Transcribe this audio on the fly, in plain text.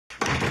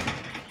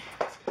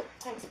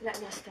Thanks for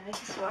letting us stay.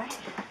 That's all right.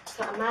 It's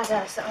like a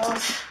madhouse at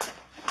ours.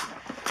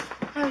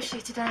 How is she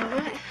today, all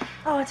right?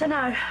 Oh, I don't know.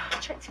 I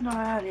checked in on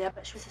her earlier,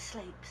 but she was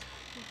asleep.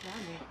 Oh,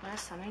 blimey, well,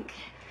 that's something.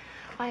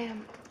 I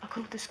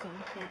called the school.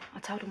 Yeah. I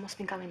told them what's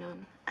been going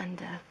on,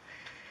 and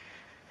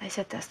they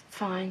said that's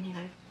fine, you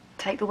know,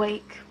 take the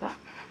week, but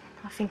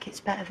I think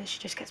it's better that she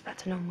just gets back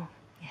to normal.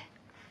 Yeah.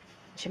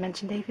 She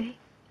mentioned Evie?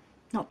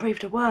 Not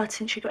breathed a word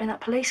since she got in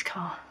that police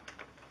car.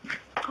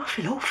 I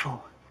feel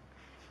awful.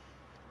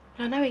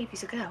 Well, I know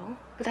Evie's a girl,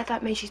 but that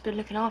don't mean she's been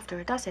looking after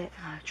her, does it?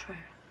 No, true.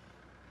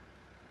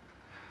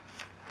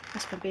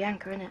 That's for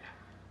Bianca, isn't it?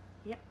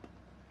 Yep.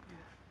 Yeah.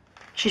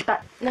 She's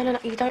back. No,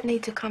 you don't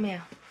need to come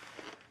here.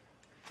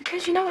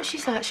 Because you know what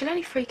she's like, she'll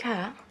only freak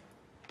out.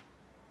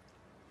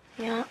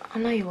 Yeah, I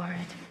know you're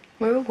worried.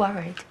 We're all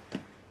worried.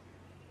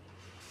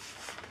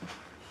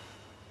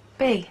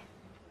 B,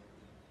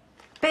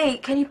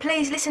 can you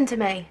please listen to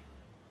me?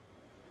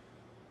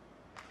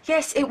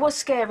 Yes, it was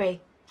scary.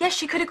 Yes,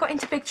 she could have got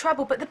into big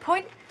trouble, but the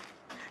point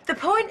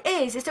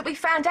is that we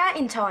found out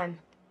in time.